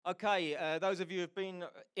Okay, those of you who have been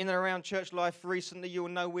in and around church life recently, you'll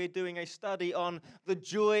know we're doing a study on the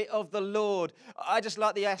joy of the Lord. I just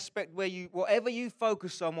like the aspect where whatever you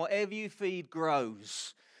focus on, whatever you feed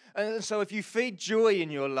grows. And so if you feed joy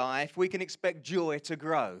in your life, we can expect joy to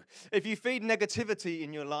grow. If you feed negativity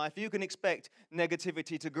in your life, you can expect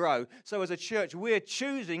negativity to grow. So as a church, we're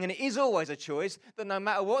choosing, and it is always a choice, that no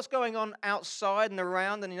matter what's going on outside and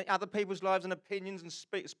around and in other people's lives and opinions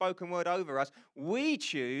and spoken word over us, we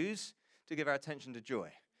choose to give our attention to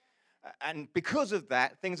joy. And because of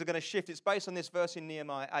that, things are going to shift. It's based on this verse in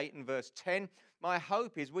Nehemiah 8 and verse 10. My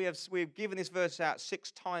hope is, we've given this verse out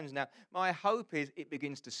 6 times now. My hope is it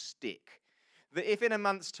begins to stick. That if in a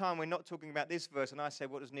month's time we're not talking about this verse and I say,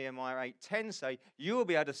 what does Nehemiah 8:10 say? You'll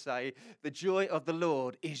be able to say, the joy of the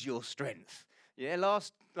Lord is your strength. Yeah,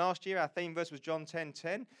 last year our theme verse was John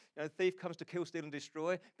 10:10. The thief comes to kill, steal, and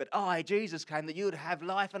destroy. But I, Jesus, came that you would have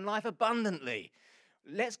life and life abundantly.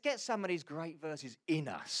 Let's get some of these great verses in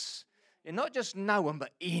us. And not just know them,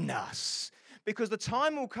 but in us. Because the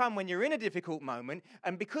time will come when you're in a difficult moment,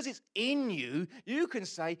 and because it's in you, you can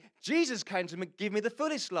say, Jesus came to give me the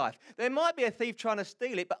fullest life. There might be a thief trying to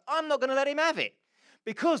steal it, but I'm not going to let him have it.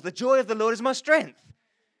 Because the joy of the Lord is my strength.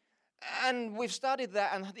 And we've studied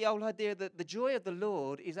that, and the old idea that the joy of the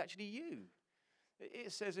Lord is actually you.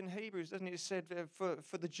 It says in Hebrews, doesn't it? It said,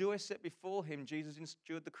 for the joy set before him, Jesus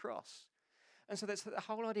endured the cross. And so that's the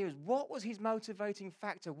whole idea is, what was his motivating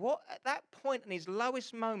factor? What, at that point in his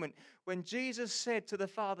lowest moment, when Jesus said to the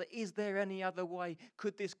Father, is there any other way?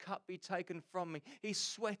 Could this cup be taken from me? He's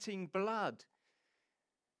sweating blood.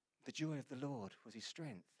 The joy of the Lord was his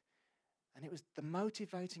strength. And it was the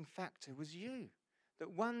motivating factor was you.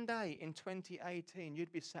 That one day in 2018,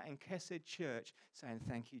 you'd be sat in Kesed Church saying,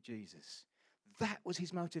 thank you, Jesus. That was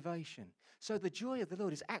his motivation. So the joy of the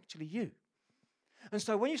Lord is actually you. And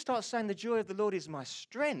so when you start saying the joy of the Lord is my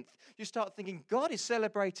strength, you start thinking God is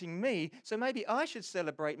celebrating me, so maybe I should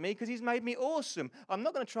celebrate me because he's made me awesome. I'm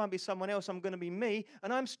not going to try and be someone else, I'm going to be me,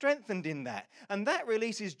 and I'm strengthened in that. And that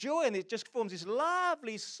releases joy, and it just forms this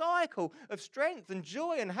lovely cycle of strength and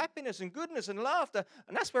joy and happiness and goodness and laughter,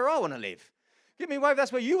 and that's where I want to live. Give me a wave,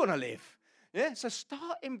 that's where you want to live. Yeah, so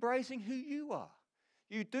start embracing who you are.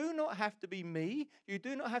 You do not have to be me. You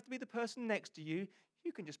do not have to be the person next to you.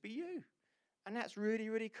 You can just be you. And that's really,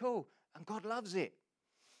 really cool. And God loves it.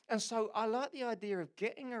 And so I like the idea of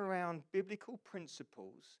getting around biblical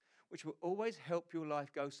principles which will always help your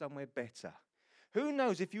life go somewhere better. Who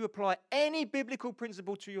knows, if you apply any biblical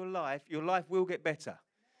principle to your life will get better.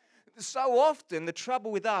 So often the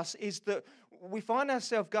trouble with us is that we find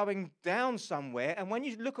ourselves going down somewhere, and when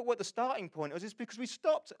you look at what the starting point was, it's because we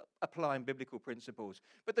stopped applying biblical principles.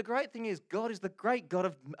 But the great thing is, God is the great God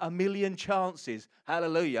of a million chances.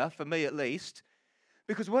 Hallelujah, for me at least.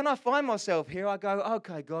 Because when I find myself here, I go,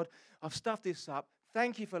 okay, God, I've stuffed this up.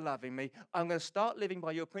 Thank you for loving me. I'm going to start living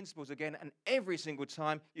by your principles again, and every single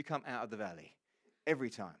time you come out of the valley.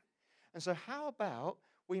 Every time. And so how about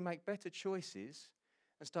we make better choices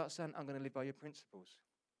and start saying, I'm going to live by your principles.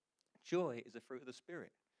 Joy is a fruit of the Spirit,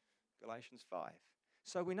 Galatians 5.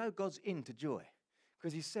 So we know God's into joy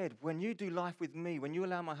because he said, when you do life with me, when you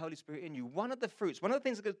allow my Holy Spirit in you, one of the fruits, one of the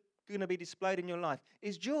things that are going to be displayed in your life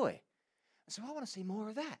is joy. And so I want to see more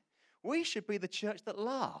of that. We should be the church that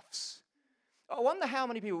laughs. I wonder how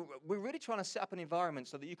many people, we're really trying to set up an environment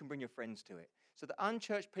so that you can bring your friends to it. So that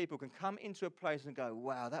unchurched people can come into a place and go,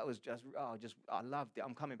 wow, that was I loved it.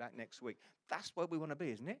 I'm coming back next week. That's what we want to be,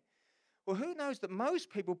 isn't it? Well, who knows that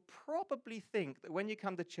most people probably think that when you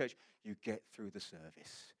come to church, you get through the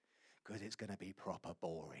service because it's going to be proper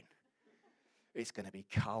boring. It's going to be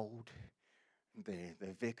cold. The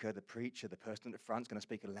vicar, the preacher, the person at the front is going to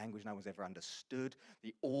speak a language no one's ever understood.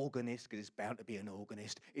 The organist, because it's bound to be an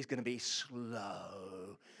organist, is going to be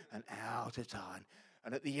slow and out of time.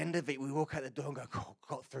 And at the end of it, we walk out the door and go, God,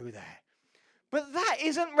 got through that. But that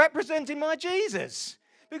isn't representing my Jesus.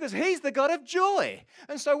 Because he's the God of joy.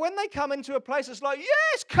 And so when they come into a place that's like,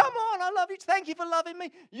 yes, come on, I love you. Thank you for loving me.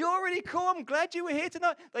 You're really cool. I'm glad you were here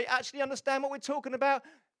tonight. They actually understand what we're talking about.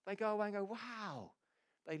 They go away and go, wow.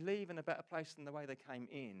 They leave in a better place than the way they came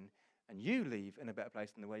in. And you leave in a better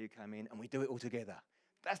place than the way you came in. And we do it all together.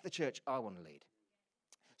 That's the church I want to lead.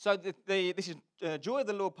 So this is Joy of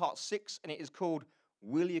the Lord part 6. And it is called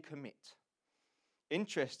Will You Commit?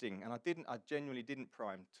 Interesting. And I genuinely didn't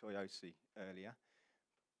prime Toyosi earlier.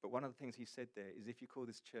 But one of the things he said there is, if you call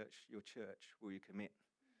this church your church, will you commit?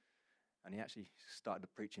 And he actually started the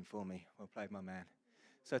preaching for me. Well played, my man.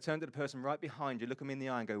 So I turned to the person right behind you, look him in the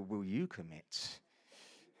eye and go, will you commit?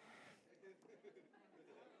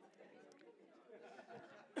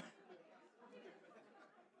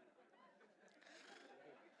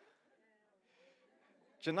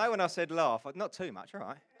 Do you know when I said laugh? Not too much, all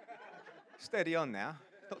right. Steady on now.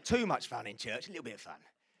 Not too much fun in church, a little bit of fun.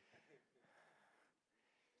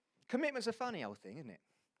 Commitment's a funny old thing, isn't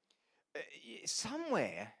it?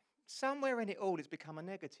 Somewhere in it all, it's become a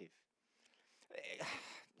negative.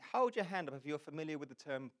 Hold your hand up if you're familiar with the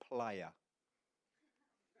term player.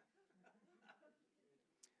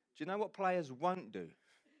 Do you know what players won't do?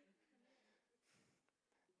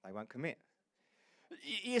 They won't commit.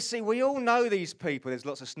 You see, we all know these people. There's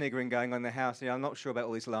lots of sniggering going on in the house. I'm not sure about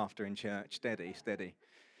all this laughter in church. Steady, steady.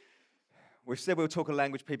 We've said we'll talk a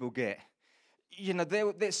language people get. You know,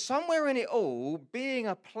 there's somewhere in it all, being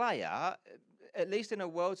a player, at least in a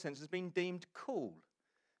world sense, has been deemed cool.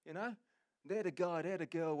 You know? They're the guy, they're the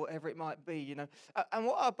girl, whatever it might be, you know. And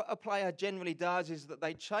what a player generally does is that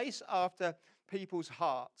they chase after people's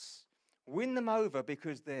hearts, win them over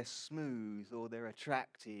because they're smooth or they're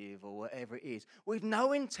attractive or whatever it is, with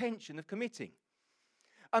no intention of committing.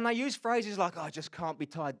 And they use phrases like, I just can't be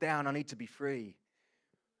tied down, I need to be free.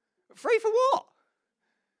 Free for what?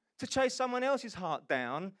 To chase someone else's heart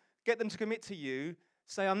down, get them to commit to you,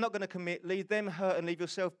 say, I'm not going to commit, leave them hurt and leave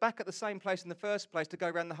yourself back at the same place in the first place to go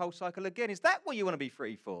around the whole cycle again. Is that what you want to be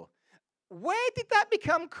free for? Where did that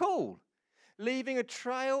become cool? Leaving a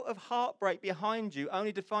trail of heartbreak behind you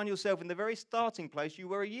only to find yourself in the very starting place you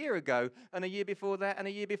were a year ago and a year before that and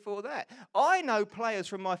a year before that. I know players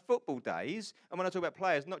from my football days, and when I talk about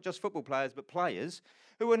players, not just football players, but players,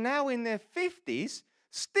 who are now in their 50s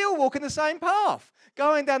still walking the same path,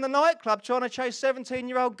 going down the nightclub trying to chase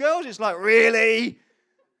 17-year-old girls. It's like, really?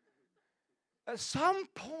 At some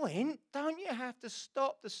point, don't you have to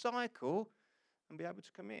stop the cycle and be able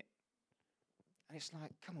to commit? And it's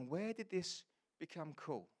like, come on, where did this become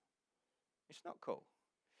cool? It's not cool.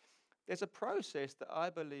 There's a process that I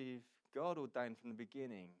believe God ordained from the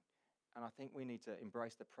beginning, and I think we need to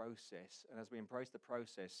embrace the process. And as we embrace the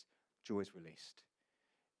process, joy is released.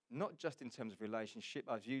 Not just in terms of relationship,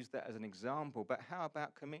 I've used that as an example, but how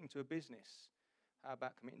about committing to a business? How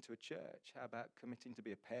about committing to a church? How about committing to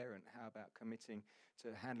be a parent? How about committing to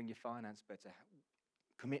handling your finance better?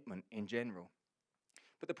 Commitment in general.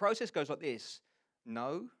 But the process goes like this: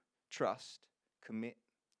 know, trust, commit,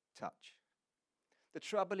 touch. The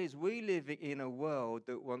trouble is we live in a world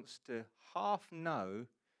that wants to half know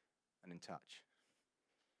and then touch.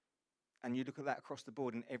 And you look at that across the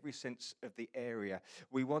board in every sense of the area.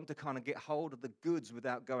 We want to kind of get hold of the goods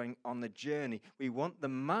without going on the journey. We want the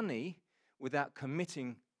money without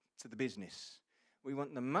committing to the business. We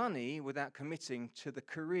want the money without committing to the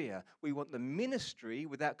career. We want the ministry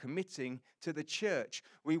without committing to the church.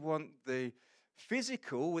 We want the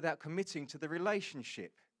physical without committing to the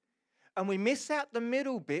relationship. And we miss out the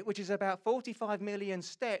middle bit, which is about 45 million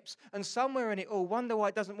steps, and somewhere in it all wonder why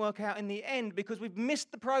it doesn't work out in the end, because we've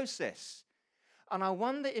missed the process. And I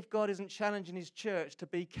wonder if God isn't challenging his church to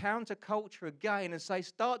be counterculture again and say,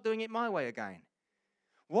 start doing it my way again.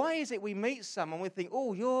 Why is it we meet someone, we think,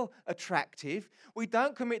 oh, you're attractive. We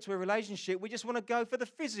don't commit to a relationship. We just want to go for the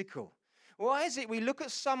physical. Why is it we look at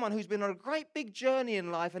someone who's been on a great big journey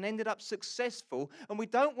in life and ended up successful, and we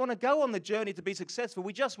don't want to go on the journey to be successful.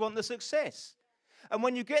 We just want the success. And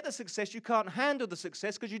when you get the success, you can't handle the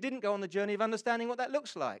success because you didn't go on the journey of understanding what that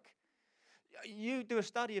looks like. You do a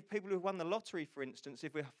study of people who've won the lottery, for instance,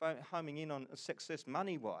 if we're homing in on success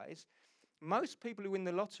money-wise. Most people who win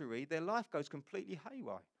the lottery, their life goes completely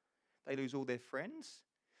haywire. They lose all their friends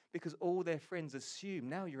because all their friends assume,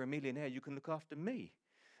 now you're a millionaire, you can look after me.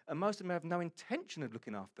 And most of them have no intention of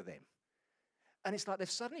looking after them. And it's like they've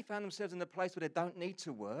suddenly found themselves in a place where they don't need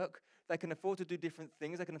to work. They can afford to do different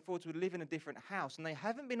things. They can afford to live in a different house. And they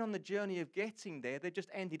haven't been on the journey of getting there. They've just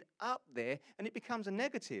ended up there, and it becomes a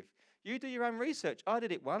negative. You do your own research. I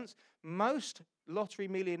did it once. Most lottery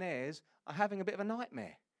millionaires are having a bit of a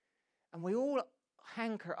nightmare. And we all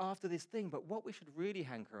hanker after this thing, but what we should really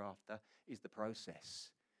hanker after is the process.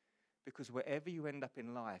 Because wherever you end up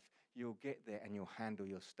in life, you'll get there and you'll handle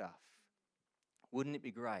your stuff. Wouldn't it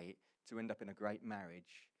be great to end up in a great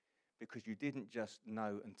marriage because you didn't just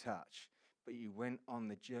know and touch, but you went on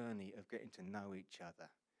the journey of getting to know each other,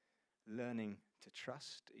 learning to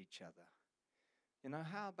trust each other? You know,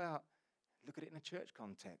 how about look at it in a church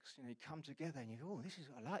context? You know, you come together and you go, oh,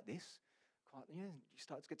 I like this. You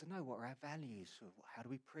start to get to know what are our values. How do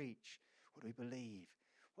we preach? What do we believe?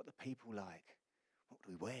 What do people like? What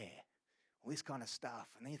do we wear? All this kind of stuff.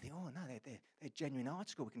 And then you think, oh, no, they're genuine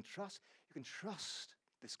article. We can trust. You can trust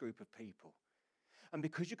this group of people. And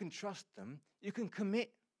because you can trust them, you can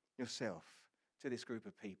commit yourself to this group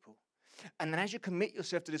of people. And then as you commit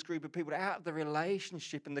yourself to this group of people, out of the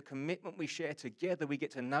relationship and the commitment we share together, we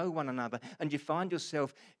get to know one another. And you find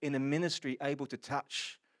yourself in a ministry able to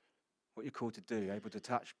touch what you're called to do, able to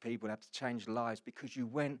touch people, able to change lives because you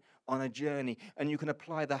went on a journey, and you can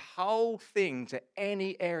apply the whole thing to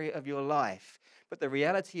any area of your life. But the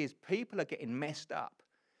reality is people are getting messed up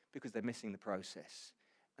because they're missing the process.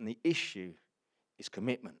 And the issue is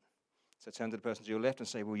commitment. So turn to the person to your left and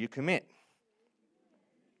say, will you commit?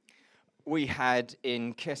 We had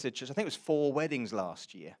in Kesed Church, I think it was 4 weddings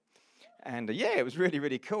last year. And yeah, it was really,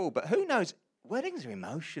 really cool. But who knows, weddings are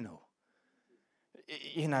emotional.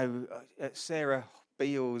 You know, at Sarah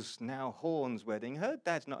Beale's, now Horn's wedding, her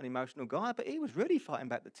dad's not an emotional guy, but he was really fighting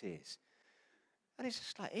back the tears. And it's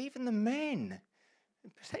just like, even the men,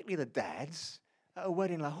 particularly the dads, at a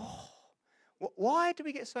wedding, like, oh, why do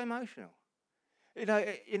we get so emotional? You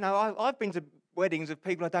know, I've been to weddings of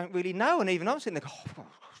people I don't really know, and even I'm sitting there,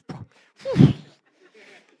 oh,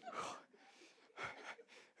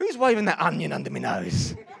 who's waving that onion under my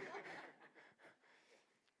nose?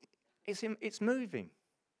 It's moving.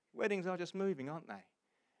 Weddings are just moving, aren't they?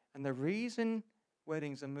 And the reason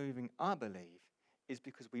weddings are moving, I believe, is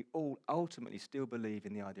because we all ultimately still believe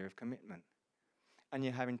in the idea of commitment. And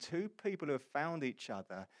you're having 2 people who have found each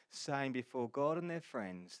other saying before God and their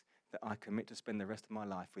friends that I commit to spend the rest of my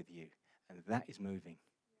life with you. And that is moving.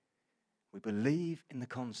 We believe in the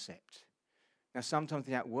concept. Now, sometimes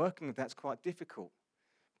the outworking of that's quite difficult,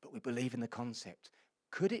 but we believe in the concept.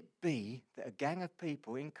 Could it be that a gang of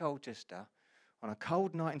people in Colchester on a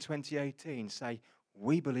cold night in 2018 say,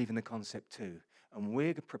 we believe in the concept too, and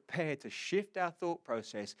we're prepared to shift our thought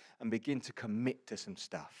process and begin to commit to some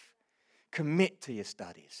stuff? Commit to your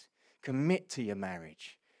studies. Commit to your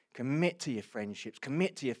marriage. Commit to your friendships.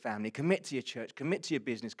 Commit to your family. Commit to your church. Commit to your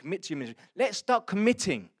business. Commit to your ministry. Let's start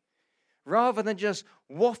committing rather than just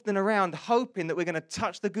wafting around hoping that we're going to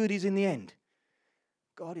touch the goodies in the end.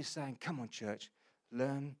 God is saying, come on, church,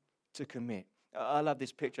 learn to commit. I love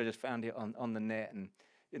this picture. I just found it on the net. And,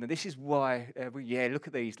 you know, this is why, look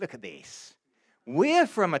at these. Look at this. We're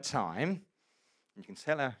from a time, you can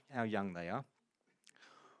tell how young they are.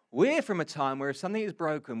 We're from a time where if something is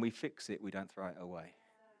broken, we fix it. We don't throw it away.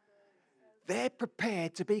 They're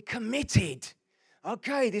prepared to be committed.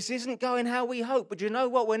 Okay, this isn't going how we hope, but you know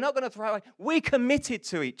what? We're not going to throw it away. We're committed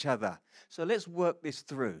to each other. So let's work this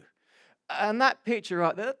through. And that picture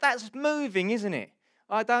right there, that's moving, isn't it?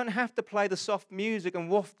 I don't have to play the soft music and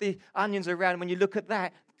waft the onions around when you look at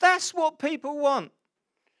that. That's what people want.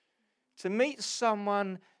 To meet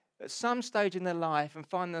someone at some stage in their life and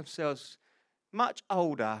find themselves much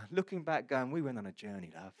older, looking back going, we went on a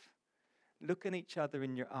journey, love. Looking each other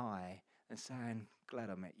in your eye and saying, glad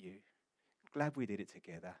I met you. Glad we did it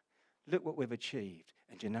together. Look what we've achieved.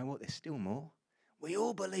 And you know what? There's still more. We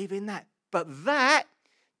all believe in that. But that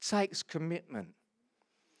takes commitment.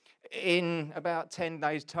 In about 10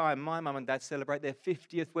 days' time, my mum and dad celebrate their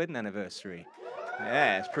 50th wedding anniversary.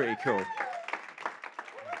 Yeah, it's pretty cool.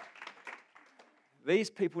 These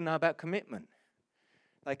people know about commitment.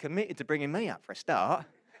 They committed to bringing me up for a start.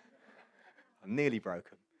 I'm nearly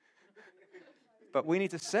broken. But we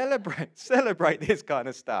need to celebrate this kind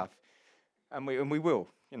of stuff. And we will.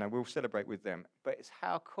 You know, we'll celebrate with them. But it's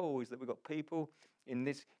how cool is that we've got people in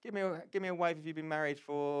this. Give me a wave if you've been married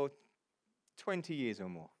for 20 years or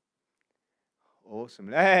more.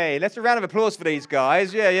 Awesome. Hey, let's a round of applause for these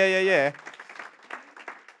guys. Yeah.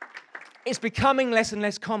 It's becoming less and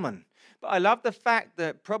less common. But I love the fact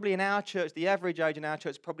that probably in our church, the average age in our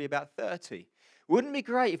church is probably about 30. Wouldn't it be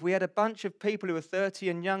great if we had a bunch of people who are 30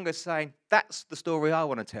 and younger saying, that's the story I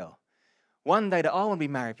want to tell. One day that I want to be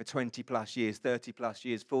married for 20 plus years, 30 plus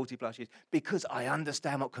years, 40 plus years, because I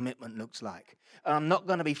understand what commitment looks like. And I'm not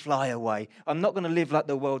going to be fly away. I'm not going to live like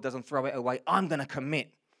the world does and throw it away. I'm going to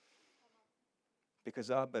commit.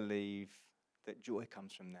 Because I believe that joy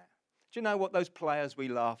comes from that. Do you know what those players we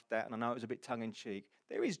laughed at, and I know it was a bit tongue-in-cheek,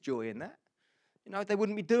 there is joy in that. You know, they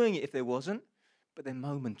wouldn't be doing it if there wasn't, but they're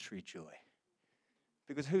momentary joy.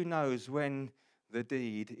 Because who knows when the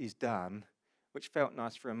deed is done, which felt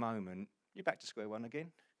nice for a moment, you're back to square one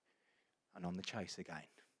again and on the chase again.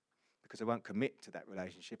 Because I won't commit to that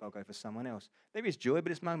relationship, I'll go for someone else. There is joy,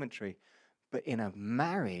 but it's momentary. But in a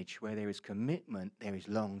marriage where there is commitment, there is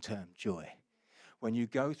long-term joy. When you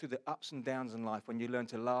go through the ups and downs in life, when you learn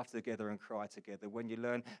to laugh together and cry together, when you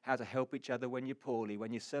learn how to help each other when you're poorly,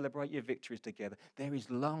 when you celebrate your victories together, there is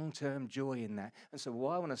long-term joy in that. And so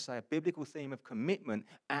what I want to say, a biblical theme of commitment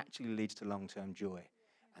actually leads to long-term joy.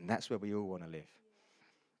 And that's where we all want to live.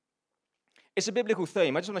 It's a biblical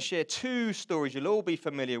theme. I just want to share 2 stories you'll all be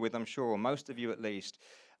familiar with, I'm sure, or most of you at least.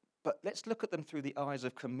 But let's look at them through the eyes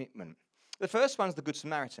of commitment. The first one's the Good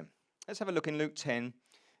Samaritan. Let's have a look in Luke 10.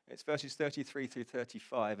 It's verses 33 through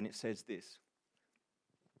 35, and it says this.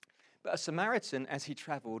 But a Samaritan, as he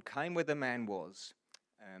traveled, came where the man was.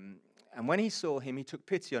 And when he saw him, he took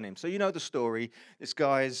pity on him. So you know the story. This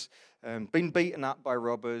guy's been beaten up by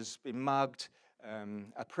robbers, been mugged.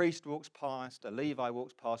 A priest walks past, a Levi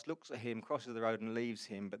walks past, looks at him, crosses the road and leaves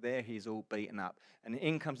him. But there he's all beaten up. And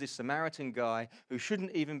in comes this Samaritan guy who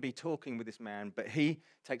shouldn't even be talking with this man, but he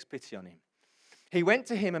takes pity on him. He went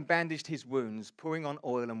to him and bandaged his wounds, pouring on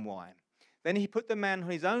oil and wine. Then he put the man on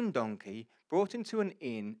his own donkey, brought him to an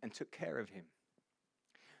inn, and took care of him.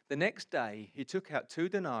 The next day, he took out 2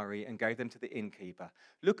 denarii and gave them to the innkeeper.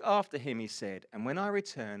 Look after him, he said, and when I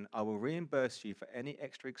return, I will reimburse you for any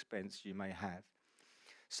extra expense you may have.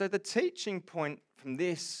 So the teaching point from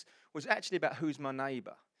this was actually about who's my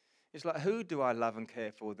neighbor. It's like, who do I love and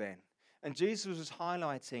care for then? And Jesus was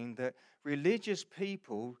highlighting that religious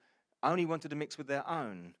people only wanted to mix with their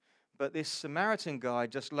own, but this Samaritan guy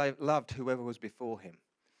just loved whoever was before him.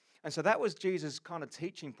 And so that was Jesus' kind of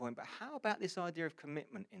teaching point. But how about this idea of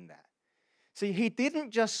commitment in that? See, he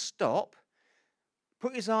didn't just stop,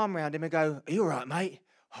 put his arm around him and go, "Are you all right, mate?"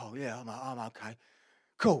 "Oh, yeah, I'm okay."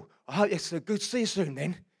 "Cool. I hope it's good to see you soon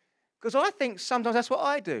then." Because I think sometimes that's what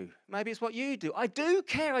I do. Maybe it's what you do. I do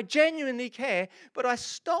care. I genuinely care. But I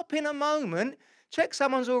stop in a moment, check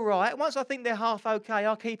someone's all right. Once I think they're half okay,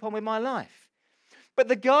 I'll keep on with my life. But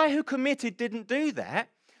the guy who committed didn't do that.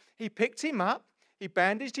 He picked him up. He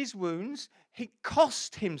bandaged his wounds. He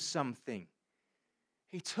cost him something.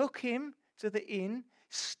 He took him to the inn,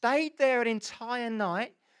 stayed there an entire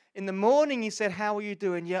night. In the morning, he said, "How are you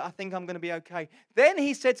doing?" "Yeah, I think I'm going to be okay." Then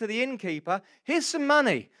he said to the innkeeper, "Here's some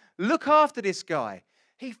money. Look after this guy."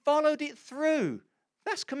 He followed it through.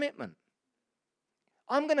 That's commitment.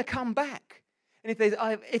 I'm going to come back. And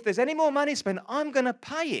if there's any more money spent, I'm going to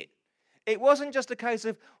pay it. It wasn't just a case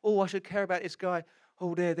of, "Oh, I should care about this guy.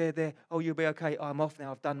 Oh, there. Oh, you'll be okay. I'm off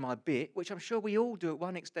now. I've done my bit," which I'm sure we all do at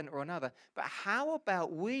one extent or another. But how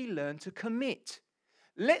about we learn to commit?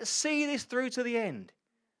 Let's see this through to the end.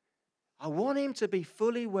 I want him to be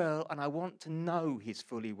fully well, and I want to know he's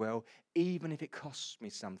fully well, even if it costs me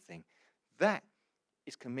something. That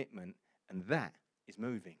is commitment, and that is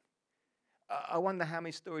moving. I wonder how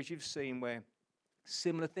many stories you've seen where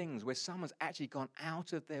similar things, where someone's actually gone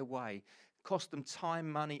out of their way, cost them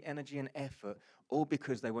time, money, energy, and effort, all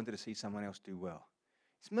because they wanted to see someone else do well.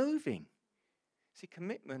 It's moving. See,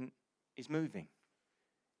 commitment is moving,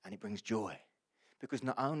 and it brings joy. Because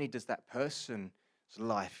not only does that person's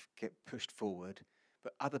life get pushed forward,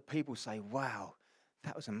 but other people say, "Wow,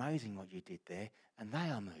 that was amazing what you did there," and they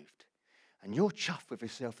are moved. And you're chuffed with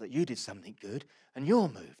yourself that you did something good, and you're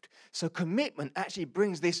moved. So commitment actually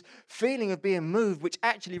brings this feeling of being moved, which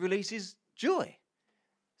actually releases joy.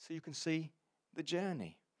 So you can see the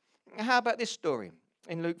journey. How about this story?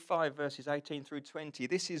 In Luke 5, verses 18 through 20,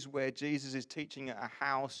 this is where Jesus is teaching at a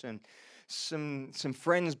house, and some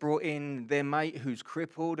friends brought in their mate who's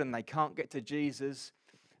crippled, and they can't get to Jesus,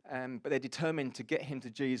 but they're determined to get him to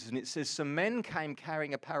Jesus. And it says, some men came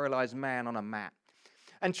carrying a paralyzed man on a mat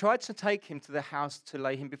and tried to take him to the house to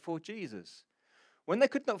lay him before Jesus. When they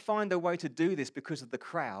could not find a way to do this because of the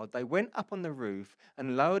crowd, they went up on the roof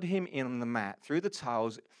and lowered him in on the mat through the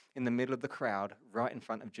tiles in the middle of the crowd, right in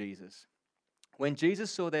front of Jesus. When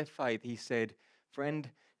Jesus saw their faith, he said,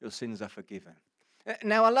 "Friend, your sins are forgiven."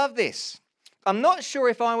 Now, I love this. I'm not sure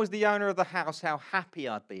if I was the owner of the house how happy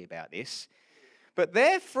I'd be about this, but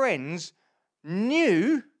their friends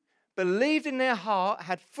knew, believed in their heart,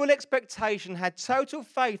 had full expectation, had total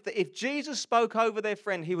faith that if Jesus spoke over their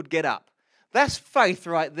friend, he would get up. That's faith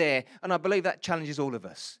right there, and I believe that challenges all of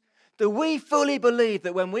us. Do we fully believe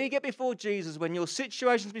that when we get before Jesus, when your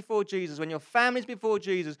situation's before Jesus, when your family's before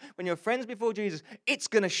Jesus, when your friends before Jesus, it's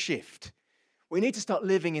going to shift? We need to start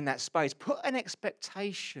living in that space. Put an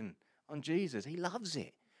expectation on Jesus. He loves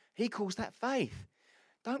it. He calls that faith.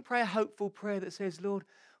 Don't pray a hopeful prayer that says, "Lord,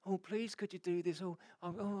 oh, please, could you do this?"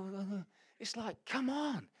 It's like, come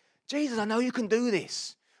on. Jesus, I know you can do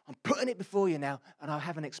this. I'm putting it before you now, and I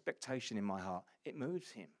have an expectation in my heart. It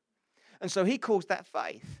moves him. And so he calls that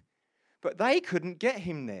faith. But they couldn't get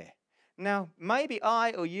him there. Now, maybe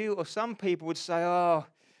I or you or some people would say, "Oh,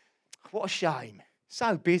 what a shame.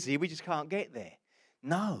 So busy, we just can't get there."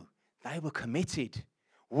 No, they were committed.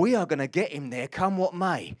 We are going to get him there, come what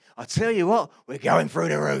may. I tell you what, we're going through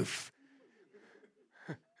the roof.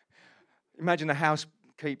 Imagine the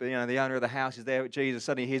housekeeper, the owner of the house is there at Jesus,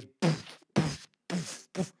 suddenly hears, "Poof, poof,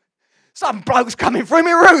 poof, poof. Some bloke's coming through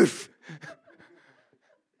my roof."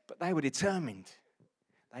 But they were determined.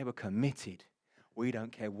 They were committed. We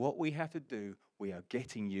don't care what we have to do. We are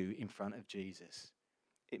getting you in front of Jesus.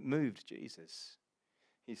 It moved Jesus.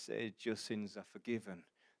 He said, "Your sins are forgiven."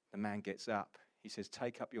 The man gets up. He says,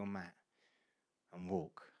 take up your mat and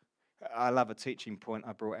walk. I love a teaching point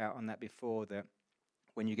I brought out on that before, that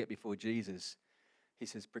when you get before Jesus, he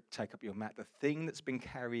says, take up your mat. The thing that's been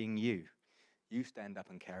carrying you, you stand up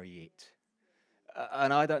and carry it.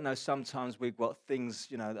 And I don't know, sometimes we've got things,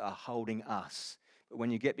 that are holding us. But when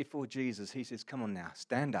you get before Jesus, he says, come on now,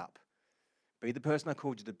 stand up. Be the person I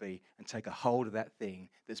called you to be and take a hold of that thing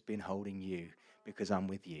that's been holding you, because I'm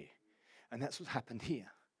with you. And that's what happened here.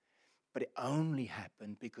 But it only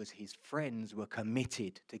happened because his friends were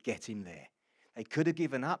committed to get him there. They could have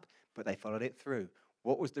given up, but they followed it through.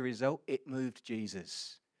 What was the result? It moved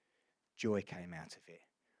Jesus. Joy came out of it.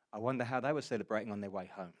 I wonder how they were celebrating on their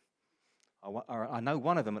way home. I know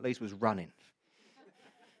one of them at least was running.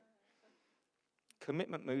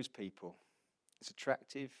 Commitment moves people. It's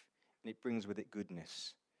attractive and it brings with it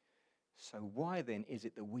goodness. So why then is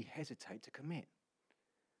it that we hesitate to commit?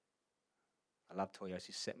 I love Toyos,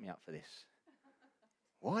 he's set me up for this.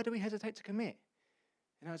 Why do we hesitate to commit?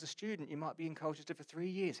 As a student, you might be in Colchester for 3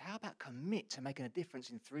 years. How about commit to making a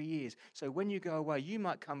difference in 3 years? So when you go away, you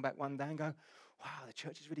might come back one day and go, wow, the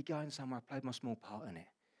church is really going somewhere. I played my small part in it.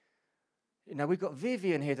 We've got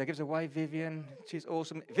Vivian here. That gives away Vivian. She's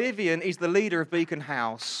awesome. Vivian is the leader of Beacon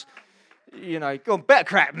House. Go on, better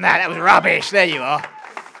crap than that. That was rubbish. There you are.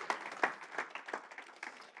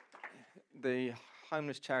 The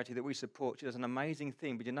homeless charity that we support, she does an amazing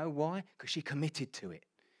thing. But you know why? Because she committed to it.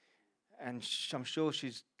 And I'm sure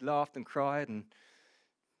she's laughed and cried and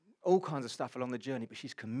all kinds of stuff along the journey, but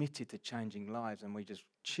she's committed to changing lives, and we just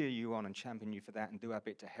cheer you on and champion you for that and do our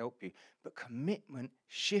bit to help you. But commitment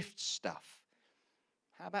shifts stuff.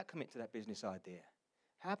 How about commit to that business idea?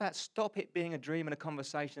 How about stop it being a dream and a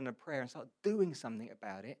conversation and a prayer and start doing something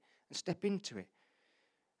about it and step into it?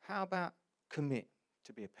 How about commit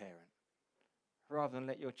to be a parent rather than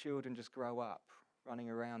let your children just grow up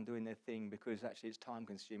running around doing their thing because actually it's time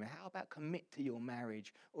consuming? How about commit to your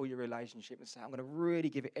marriage or your relationship and say, I'm going to really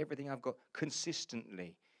give it everything I've got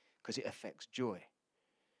consistently because it affects joy.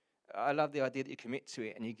 I love the idea that you commit to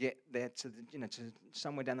it and you get there to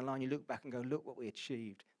somewhere down the line, you look back and go, look what we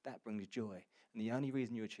achieved. That brings joy. And the only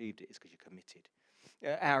reason you achieved it is because you're committed.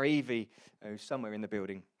 Our Evie, who's somewhere in the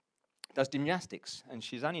building, does gymnastics, and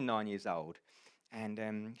she's only 9 years old.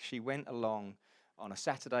 And she went along on a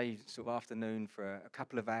Saturday sort of afternoon for a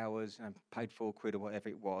couple of hours, paid £4 or whatever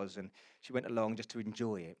it was, and she went along just to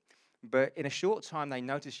enjoy it. But in a short time, they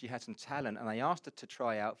noticed she had some talent, and they asked her to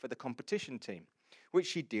try out for the competition team, which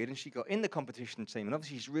she did, and she got in the competition team, and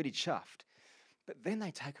obviously she's really chuffed. But then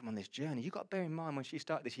they take them on this journey. You've got to bear in mind, when she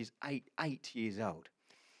started this, she's eight years old,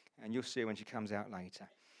 and you'll see when she comes out later.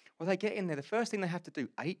 Well, they get in there. The first thing they have to do,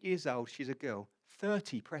 8 years old, she's a girl,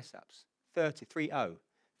 30 press-ups, 30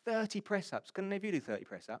 press-ups. Can any of you do 30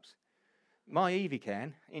 press-ups? My Evie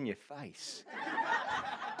can, in your face.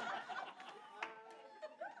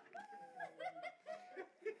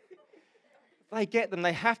 They get them.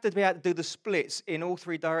 They have to be able to do the splits in all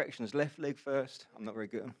three directions. Left leg first. I'm not very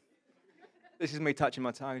good at them. This is me touching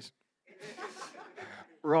my toes.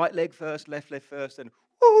 Right leg first, left leg first, and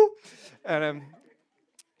woo! And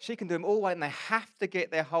she can do them all the way, and they have to get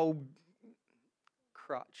their whole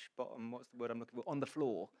crutch, bottom, what's the word I'm looking for, on the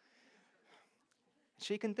floor.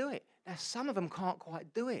 She can do it. Now, some of them can't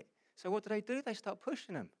quite do it. So what do? They start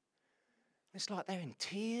pushing them. It's like they're in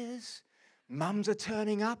tears. Mums are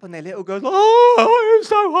turning up, and their little girls, oh, it's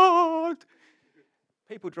so hard.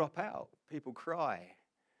 People drop out. People cry.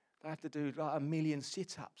 They have to do like 1 million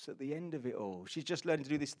sit-ups at the end of it all. She's just learning to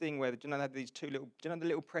do this thing where, they have these the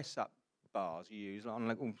little press-up bars you use, on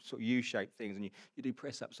like all sort of U-shaped things, and you do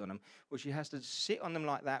press-ups on them. Well, she has to sit on them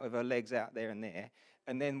like that with her legs out there and there,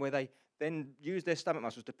 and then where they then use their stomach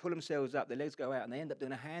muscles to pull themselves up, their legs go out, and they end up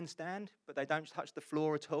doing a handstand, but they don't touch the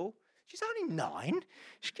floor at all. She's only 9.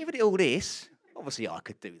 She's giving it all this. Obviously, I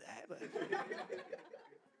could do that.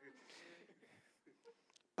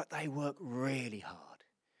 But they work really hard.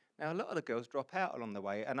 Now, a lot of the girls drop out along the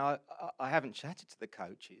way, and I haven't chatted to the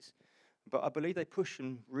coaches, but I believe they push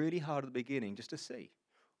them really hard at the beginning just to see,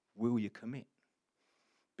 will you commit?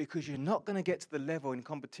 Because you're not going to get to the level in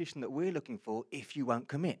competition that we're looking for if you won't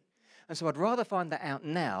commit. And so I'd rather find that out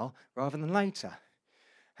now rather than later.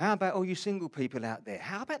 How about all you single people out there?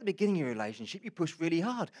 How about the beginning of your relationship, you push really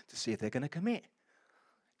hard to see if they're going to commit?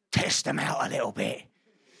 Test them out a little bit.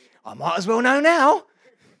 I might as well know now.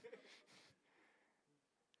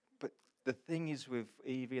 But the thing is with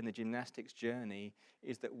Evie and the gymnastics journey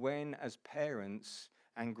is that when, as parents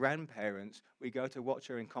and grandparents, we go to watch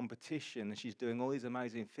her in competition and she's doing all these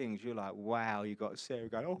amazing things, you're like, wow, you got Sarah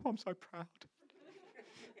going, oh, I'm so proud.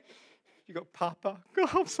 You got Papa, oh,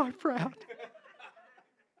 I'm so proud.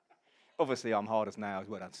 Obviously, I'm hard as nails.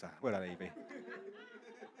 Well done, sir. Well done, Evie.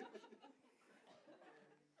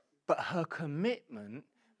 But her commitment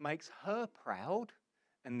makes her proud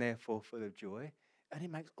and therefore full of joy, and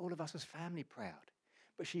it makes all of us as family proud.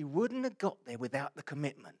 But she wouldn't have got there without the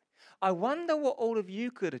commitment. I wonder what all of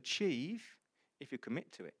you could achieve if you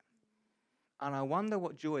commit to it. And I wonder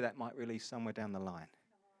what joy that might release somewhere down the line.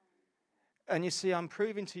 And you see, I'm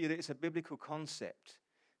proving to you that it's a biblical concept.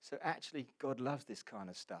 So actually, God loves this kind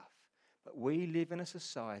of stuff. But we live in a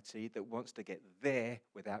society that wants to get there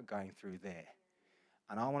without going through there.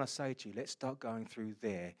 And I want to say to you, let's start going through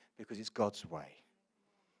there because it's God's way.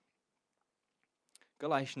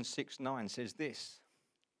 Galatians 6:9 says this: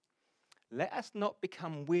 let us not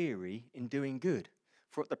become weary in doing good,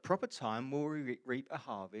 for at the proper time we'll reap a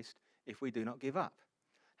harvest if we do not give up.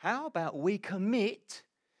 How about we commit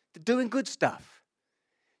to doing good stuff?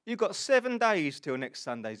 You've got 7 days till next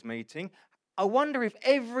Sunday's meeting. I wonder if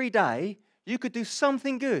every day you could do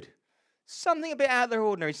something good, something a bit out of the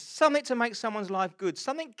ordinary, something to make someone's life good,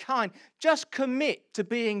 something kind. Just commit to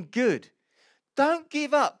being good. Don't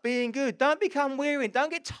give up being good. Don't become weary.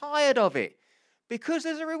 Don't get tired of it because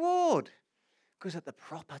there's a reward. Because at the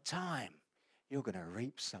proper time, you're going to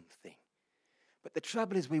reap something. But the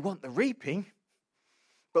trouble is we want the reaping,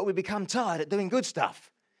 but we become tired at doing good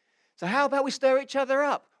stuff. So how about we stir each other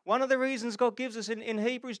up? One of the reasons God gives us in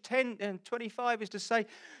Hebrews 10 and 25 is to say,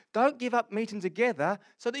 don't give up meeting together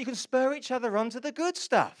so that you can spur each other on to the good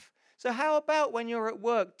stuff. So how about when you're at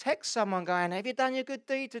work, text someone going, have you done your good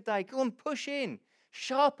deed today? Go and push in,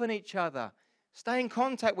 sharpen each other, stay in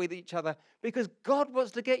contact with each other because God wants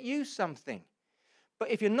to get you something. But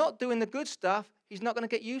if you're not doing the good stuff, he's not going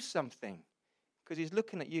to get you something because he's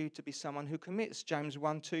looking at you to be someone who commits. James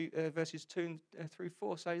 1, verses 2 through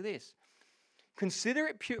 4 say this: consider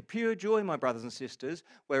it pure joy, my brothers and sisters,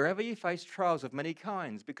 wherever you face trials of many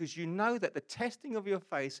kinds, because you know that the testing of your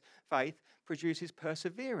faith produces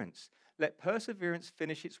perseverance. Let perseverance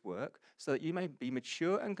finish its work so that you may be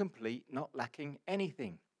mature and complete, not lacking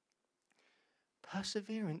anything.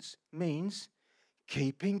 Perseverance means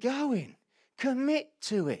keeping going. Commit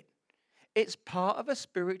to it. It's part of a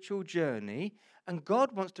spiritual journey, and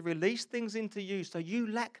God wants to release things into you so you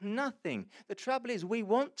lack nothing. The trouble is we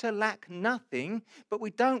want to lack nothing, but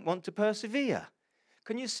we don't want to persevere.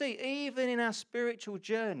 Can you see, even in our spiritual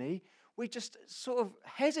journey, we're just sort of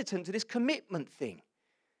hesitant to this commitment thing.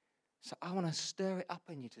 So I want to stir it up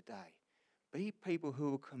in you today. Be people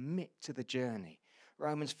who will commit to the journey.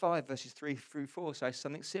 Romans 5, verses 3 through 4 says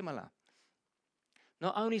something similar.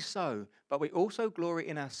 Not only so, but we also glory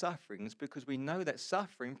in our sufferings because we know that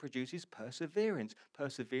suffering produces perseverance.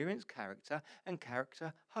 Perseverance, character, and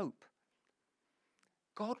character, hope.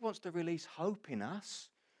 God wants to release hope in us,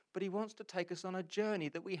 but he wants to take us on a journey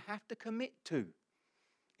that we have to commit to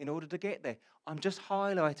in order to get there. I'm just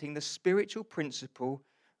highlighting the spiritual principle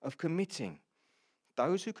of committing.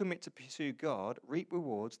 Those who commit to pursue God reap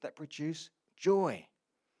rewards that produce joy.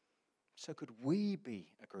 So could we be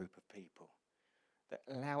a group of people that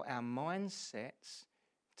allow our mindsets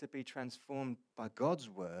to be transformed by God's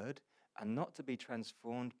word and not to be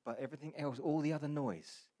transformed by everything else, all the other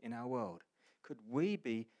noise in our world? Could we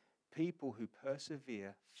be people who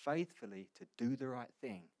persevere faithfully to do the right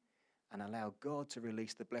thing and allow God to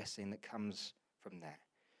release the blessing that comes from that?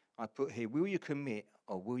 I put here, will you commit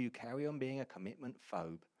or will you carry on being a commitment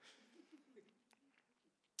phobe?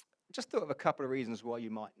 Just thought of a couple of reasons why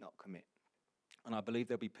you might not commit. And I believe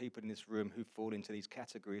there'll be people in this room who fall into these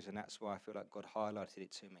categories, and that's why I feel like God highlighted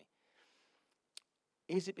it to me.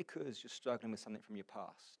 Is it because you're struggling with something from your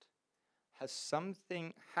past? Has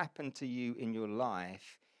something happened to you in your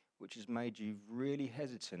life which has made you really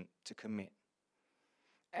hesitant to commit?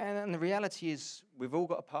 And the reality is, we've all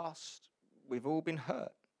got a past. We've all been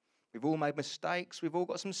hurt. We've all made mistakes. We've all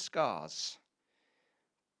got some scars.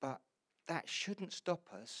 But that shouldn't stop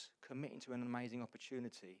us committing to an amazing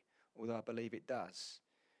opportunity, although I believe it does.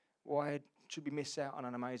 Why should we miss out on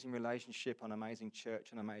an amazing relationship, on an amazing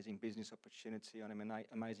church, an amazing business opportunity, on an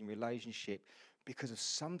amazing relationship because of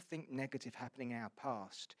something negative happening in our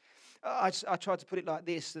past? I tried to put it like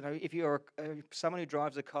this. You know, if you're someone who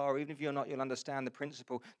drives a car, even if you're not, you'll understand the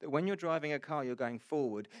principle that when you're driving a car, you're going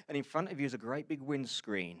forward, and in front of you is a great big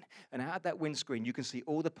windscreen. And out of that windscreen, you can see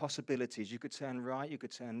all the possibilities. You could turn right, you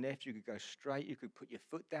could turn left, you could go straight, you could put your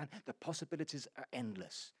foot down. The possibilities are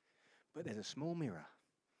endless. But there's a small mirror.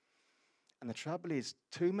 And the trouble is,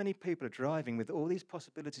 too many people are driving with all these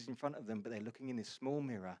possibilities in front of them, but they're looking in this small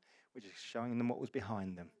mirror, which is showing them what was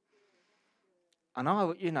behind them. And I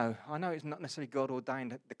know it's not necessarily God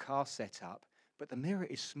ordained the car setup, but the mirror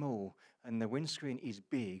is small and the windscreen is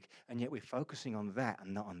big, and yet we're focusing on that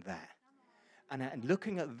and not on that. And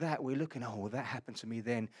looking at that, we're looking, oh, well, that happened to me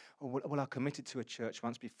then. Or, well, I committed to a church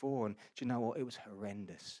once before, and do you know what? It was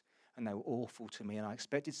horrendous. And they were awful to me, and I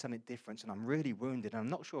expected something different, and I'm really wounded, and I'm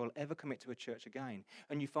not sure I'll ever commit to a church again.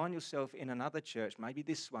 And you find yourself in another church, maybe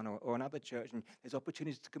this one or another church, and there's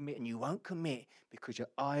opportunities to commit, and you won't commit because your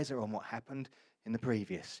eyes are on what happened in the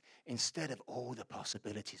previous, instead of all the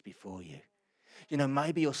possibilities before you. You know,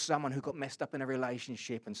 maybe you're someone who got messed up in a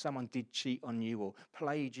relationship and someone did cheat on you or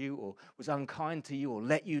played you or was unkind to you or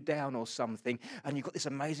let you down or something, and you've got this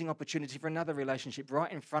amazing opportunity for another relationship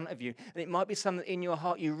right in front of you, and it might be something in your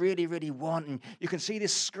heart you really, really want, and you can see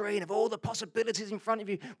this screen of all the possibilities in front of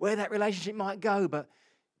you where that relationship might go, but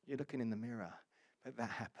you're looking in the mirror, but that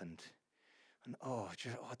happened. And I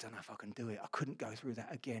don't know if I can do it. I couldn't go through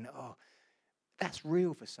that again. That's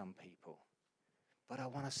real for some people. But I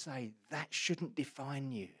want to say that shouldn't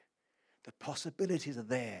define you. The possibilities are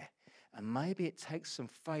there. And maybe it takes some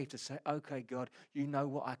faith to say, okay, God, you know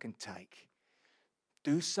what I can take.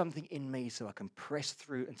 Do something in me so I can press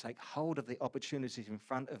through and take hold of the opportunities in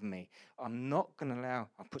front of me. I'm not going to allow,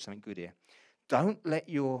 I'll put something good here. Don't let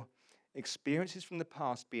your experiences from the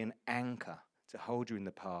past be an anchor to hold you in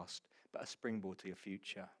the past, but a springboard to your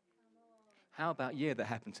future. How about, that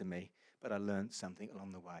happened to me, but I learned something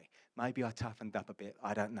along the way. Maybe I toughened up a bit,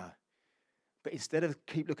 I don't know. But instead of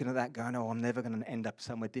keep looking at that going, I'm never going to end up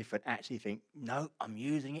somewhere different, actually think, no, I'm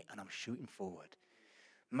using it and I'm shooting forward.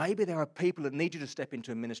 Maybe there are people that need you to step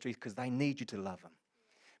into a ministry because they need you to love them.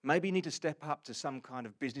 Maybe you need to step up to some kind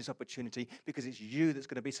of business opportunity because it's you that's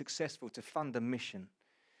going to be successful to fund a mission.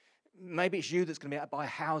 Maybe it's you that's going to be able to buy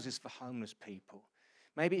houses for homeless people.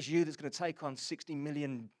 Maybe it's you that's going to take on 60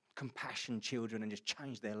 million compassion children and just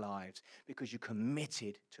change their lives because you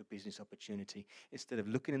committed to a business opportunity instead of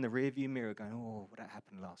looking in the rearview mirror going, that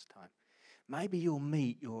happened last time. Maybe you'll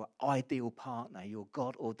meet your ideal partner, your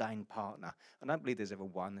God-ordained partner. I don't believe there's ever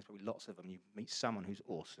one. There's probably lots of them. You meet someone who's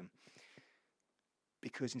awesome.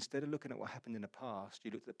 Because instead of looking at what happened in the past,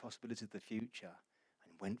 you looked at the possibilities of the future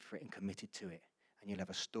and went for it and committed to it. And you'll have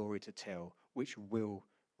a story to tell which will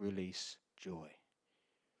release joy.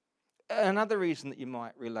 Another reason that you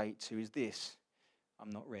might relate to is this: I'm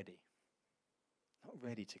not ready. Not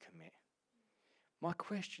ready to commit. My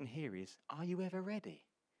question here is, are you ever ready?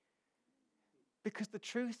 Because the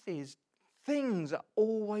truth is, things are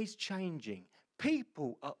always changing.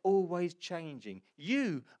 People are always changing.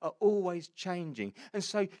 You are always changing. And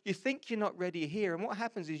so you think you're not ready here, and what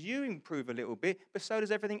happens is you improve a little bit, but so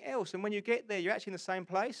does everything else. And when you get there, you're actually in the same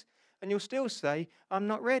place, and you'll still say, I'm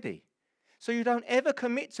not ready. So you don't ever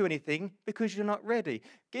commit to anything because you're not ready.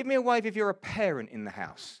 Give me a wave if you're a parent in the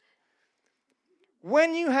house.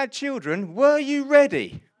 When you had children, were you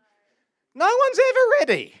ready? No one's ever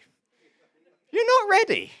ready. You're not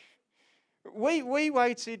ready. We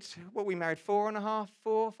waited, we married 4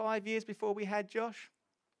 or 5 years before we had Josh.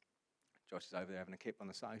 Josh is over there having a kip on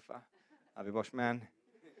the sofa. Love you, Bosh man.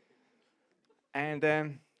 And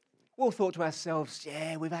we all thought to ourselves,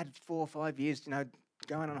 we've had 4 or 5 years,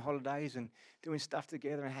 going on holidays and doing stuff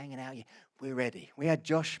together and hanging out. We're ready. We had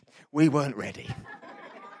Josh. We weren't ready.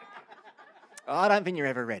 I don't think you're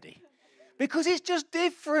ever ready. Because it's just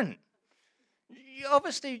different.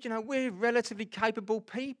 Obviously, we're relatively capable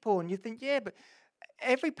people. And you think, but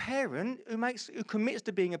every parent who commits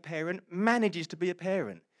to being a parent manages to be a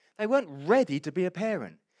parent. They weren't ready to be a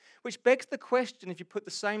parent. Which begs the question, if you put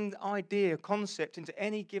the same idea, concept into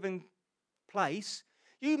any given place,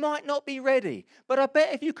 you might not be ready. But I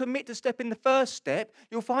bet if you commit to step in the first step,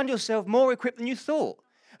 you'll find yourself more equipped than you thought.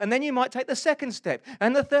 And then you might take the second step,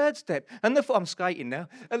 and the third step, and I'm skating now,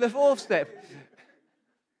 and the fourth step.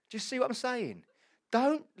 Do you see what I'm saying?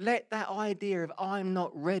 Don't let that idea of I'm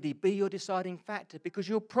not ready be your deciding factor, because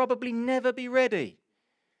you'll probably never be ready.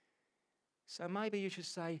 So maybe you should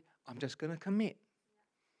say, I'm just going to commit.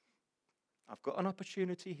 I've got an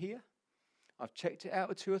opportunity here. I've checked it out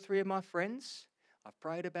with 2 or 3 of my friends. I've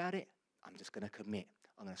prayed about it. I'm just going to commit.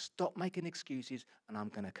 I'm going to stop making excuses, and I'm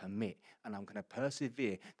going to commit, and I'm going to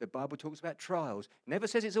persevere. The Bible talks about trials. It never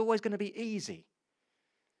says it's always going to be easy.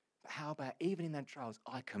 But how about even in those trials,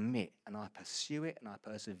 I commit, and I pursue it, and I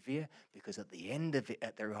persevere, because at the end of it,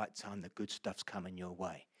 at the right time, the good stuff's coming your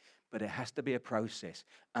way. But it has to be a process,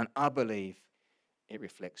 and I believe it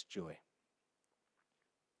reflects joy.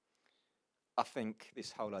 I think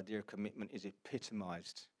this whole idea of commitment is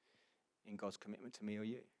epitomized in God's commitment to me or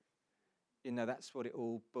you. That's what it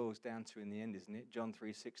all boils down to in the end, isn't it? John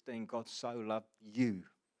 3:16, God so loved you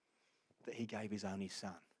that he gave his only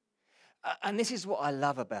son. And this is what I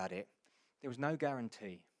love about it. There was no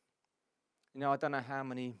guarantee. I don't know how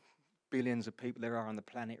many billions of people there are on the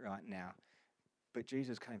planet right now. But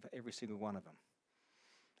Jesus came for every single one of them.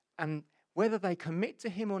 And whether they commit to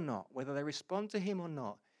him or not, whether they respond to him or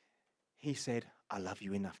not, he said, I love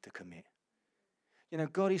you enough to commit. You know,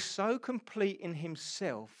 God is so complete in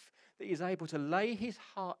himself that he's able to lay his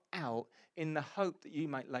heart out in the hope that you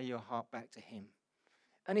might lay your heart back to him.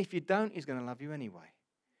 And if you don't, he's going to love you anyway.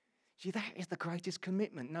 See, that is the greatest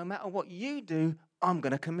commitment. No matter what you do, I'm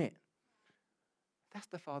going to commit. That's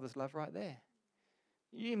the Father's love right there.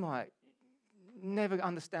 You might never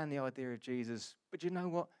understand the idea of Jesus, but you know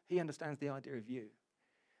what? He understands the idea of you.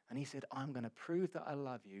 And he said, I'm going to prove that I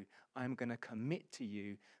love you. I'm going to commit to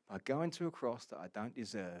you by going to a cross that I don't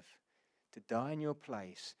deserve, to die in your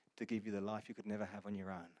place, to give you the life you could never have on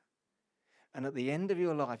your own. And at the end of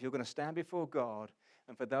your life, you're going to stand before God.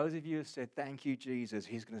 And for those of you who said, thank you, Jesus,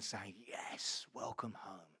 he's going to say, yes, welcome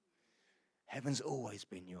home. Heaven's always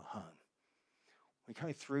been your home. We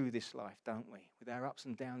go through this life, don't we, with our ups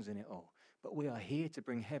and downs in it all. But we are here to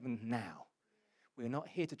bring heaven now. We're not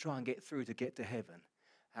here to try and get through to get to heaven.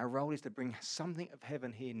 Our role is to bring something of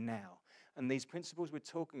heaven here now. And these principles we're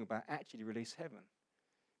talking about actually release heaven.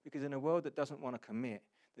 Because in a world that doesn't want to commit,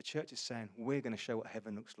 the church is saying, we're going to show what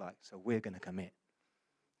heaven looks like, so we're going to commit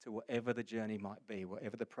to whatever the journey might be,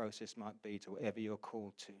 whatever the process might be, to whatever you're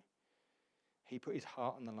called to. He put his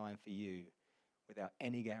heart on the line for you without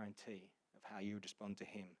any guarantee of how you would respond to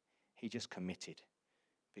him. He just committed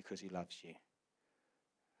because he loves you.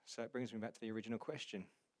 So it brings me back to the original question.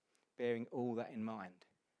 Bearing all that in mind,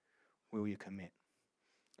 will you commit?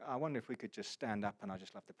 I wonder if we could just stand up, and I'd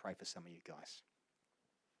just love to pray for some of you guys.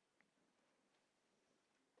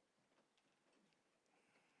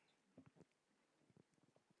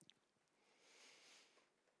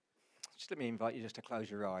 Just let me invite you just to close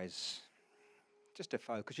your eyes, just to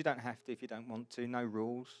focus. You don't have to if you don't want to, no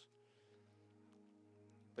rules.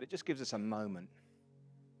 But it just gives us a moment.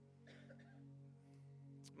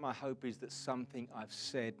 My hope is that something I've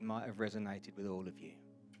said might have resonated with all of you.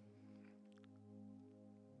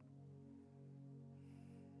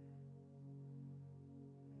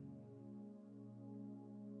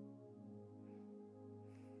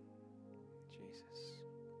 Jesus.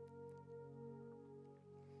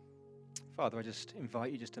 Father, I just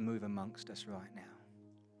invite you just to move amongst us right now.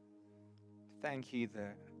 Thank you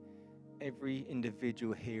that every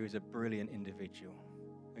individual here is a brilliant individual,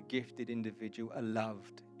 a gifted individual, a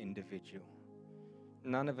loved individual.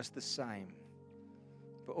 None of us the same,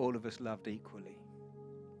 but all of us loved equally.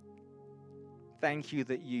 Thank you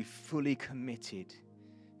that you fully committed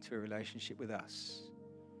to a relationship with us,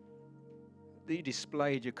 that you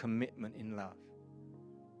displayed your commitment in love.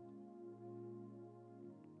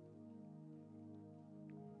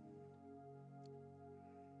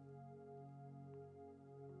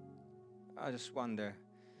 I just wonder,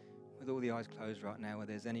 with all the eyes closed right now,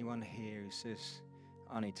 whether there's anyone here who says,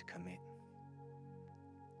 I need to commit.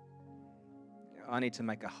 I need to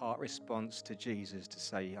make a heart response to Jesus to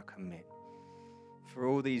say, I commit. For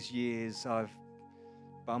all these years, I've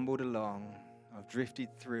bumbled along, I've drifted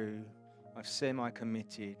through, I've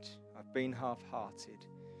semi-committed, I've been half-hearted.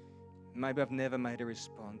 Maybe I've never made a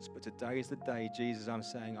response, but today is the day, Jesus, I'm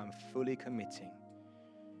saying I'm fully committing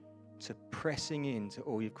to pressing into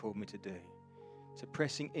all you've called me to do, to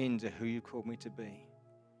pressing into who you called me to be,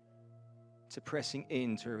 to pressing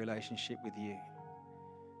into a relationship with you.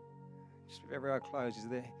 Just with every eye closed, is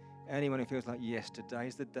there anyone who feels like, yes,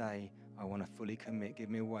 today's the day I want to fully commit? Give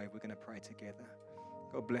me a wave. We're going to pray together.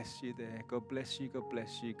 God bless you there. God bless you. God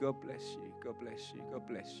bless you. God bless you. God bless you. God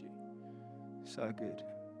bless you. So good.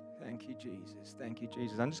 Thank you, Jesus. Thank you,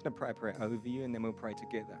 Jesus. I'm just going to pray a prayer over you, and then we'll pray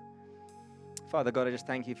together. Father God, I just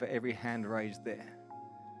thank you for every hand raised there.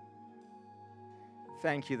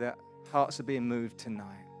 Thank you that hearts are being moved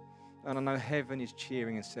tonight. And I know heaven is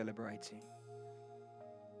cheering and celebrating.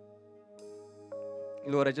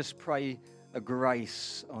 Lord, I just pray a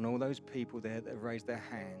grace on all those people there that have raised their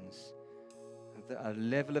hands, that a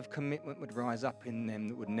level of commitment would rise up in them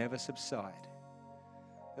that would never subside,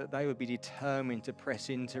 that they would be determined to press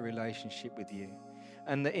into relationship with you,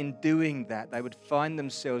 and that in doing that, they would find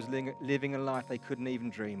themselves living a life they couldn't even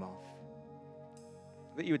dream of.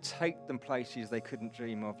 That you would take them places they couldn't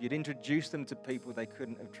dream of. You'd introduce them to people they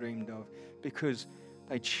couldn't have dreamed of because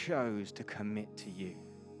they chose to commit to you.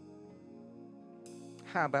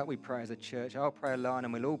 How about we pray as a church? I'll pray alone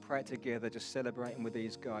and we'll all pray together, just celebrating with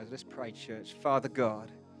these guys. Let's pray, church. Father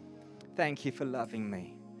God, thank you for loving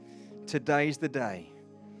me. Today's the day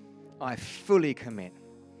I fully commit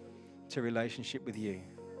to relationship with you.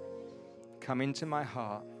 Come into my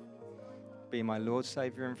heart. Be my Lord,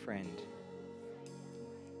 Savior, and friend.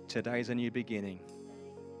 Today's a new beginning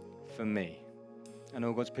for me. And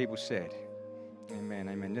all God's people said, Amen,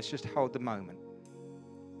 amen. Let's just hold the moment.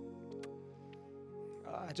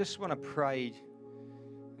 I just want to pray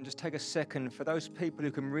and just take a second for those people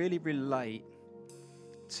who can really relate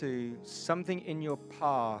to something in your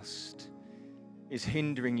past is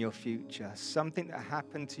hindering your future, something that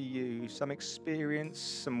happened to you, some experience,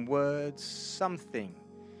 some words, something.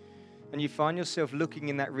 And you find yourself looking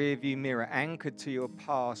in that rearview mirror, anchored to your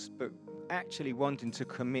past, but actually wanting to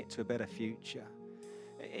commit to a better future.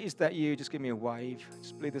 Is that you? Just give me a wave.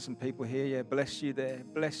 Just believe there's some people here. Yeah, bless you there.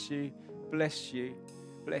 Bless you, bless you,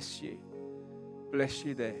 bless you, bless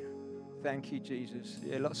you there. Thank you, Jesus.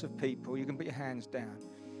 Yeah, lots of people. You can put your hands down.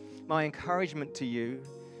 My encouragement to you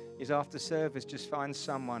is after service, just find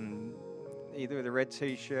someone, either with a red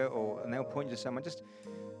t-shirt and they'll point you to someone. Just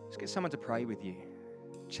get someone to pray with you.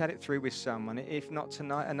 Chat it through with someone. If not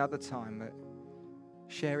tonight, another time, but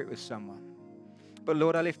share it with someone. But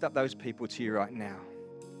Lord, I lift up those people to you right now.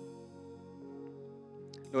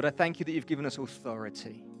 Lord, I thank you that you've given us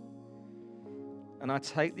authority. And I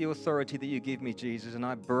take the authority that you give me, Jesus, and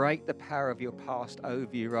I break the power of your past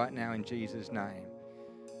over you right now in Jesus' name.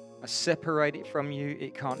 I separate it from you.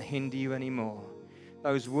 It can't hinder you anymore.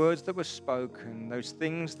 Those words that were spoken, those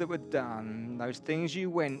things that were done, those things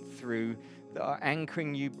you went through that are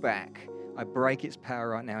anchoring you back, I break its power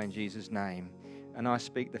right now in Jesus' name. And I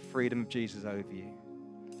speak the freedom of Jesus over you.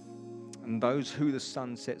 And those who the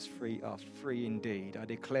Son sets free are free indeed. I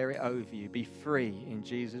declare it over you. Be free in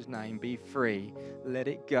Jesus' name. Be free. Let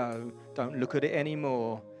it go. Don't look at it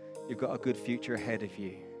anymore. You've got a good future ahead of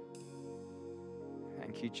you.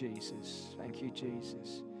 Thank you, Jesus. Thank you,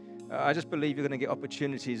 Jesus. I just believe you're going to get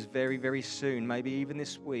opportunities very, very soon, maybe even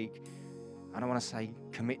this week. And I want to say,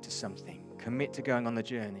 commit to something. Commit to going on the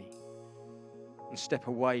journey. And step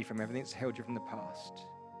away from everything that's held you from the past.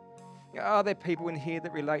 Are there people in here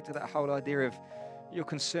that relate to that whole idea of you're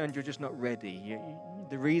concerned you're just not ready?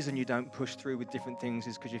 The reason you don't push through with different things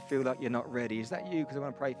is because you feel like you're not ready. Is that you? Because I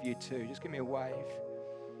want to pray for you too. Just give me a wave.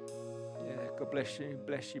 Yeah, God bless you,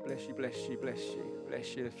 bless you, bless you, bless you, bless you,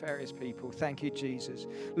 bless you. The various people. Thank you, Jesus.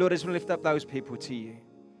 Lord, I just want to lift up those people to you.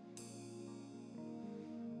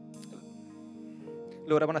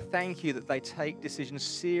 Lord, I want to thank you that they take decisions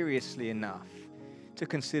seriously enough to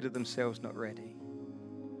consider themselves not ready.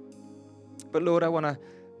 But Lord, I want to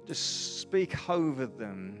just speak over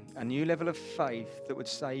them a new level of faith that would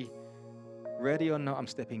say, ready or not, I'm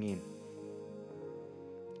stepping in.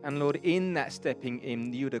 And Lord, in that stepping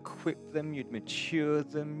in, you'd equip them, you'd mature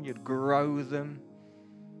them, you'd grow them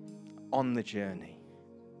on the journey.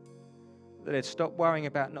 That they'd stop worrying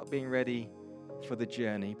about not being ready for the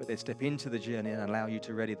journey, but they'd step into the journey and allow you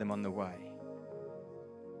to ready them on the way.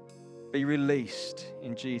 Be released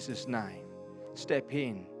in Jesus' name. Step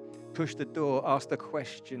in. Push the door, ask the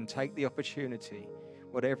question, take the opportunity,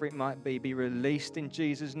 whatever it might be released in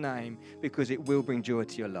Jesus' name because it will bring joy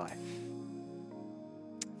to your life.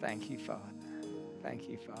 Thank you, Father. Thank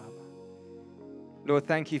you, Father. Lord,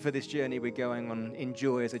 thank you for this journey we're going on in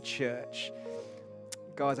joy as a church.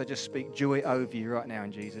 Guys, I just speak joy over you right now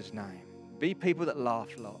in Jesus' name. Be people that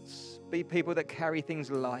laugh lots. Be people that carry things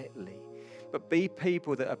lightly. But be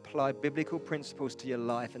people that apply biblical principles to your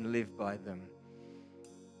life and live by them.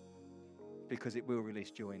 Because it will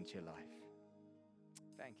release joy into your life.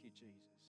 Thank you, Jesus.